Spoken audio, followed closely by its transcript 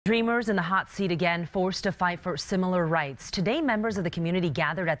Dreamers in the hot seat again, forced to fight for similar rights. Today, members of the community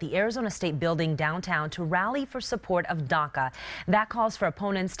gathered at the Arizona State Building downtown to rally for support of DACA. That calls for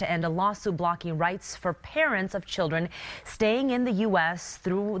opponents to end a lawsuit blocking rights for parents of children staying in the U.S.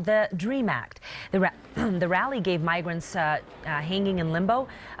 through the DREAM Act. The rally gave migrants hanging in limbo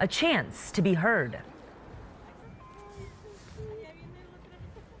a chance to be heard.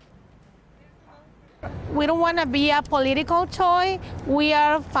 We don't want to be a political toy. We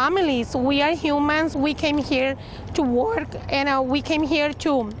are families. We are humans. We came here to work, and we came here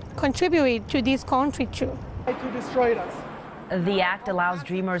to contribute to this country too. To destroy us. The act allows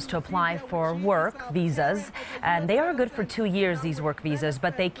dreamers to apply for work visas, and they are good for 2 years, these work visas,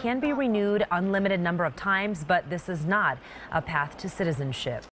 but they can be renewed unlimited number of times, but this is not a path to citizenship.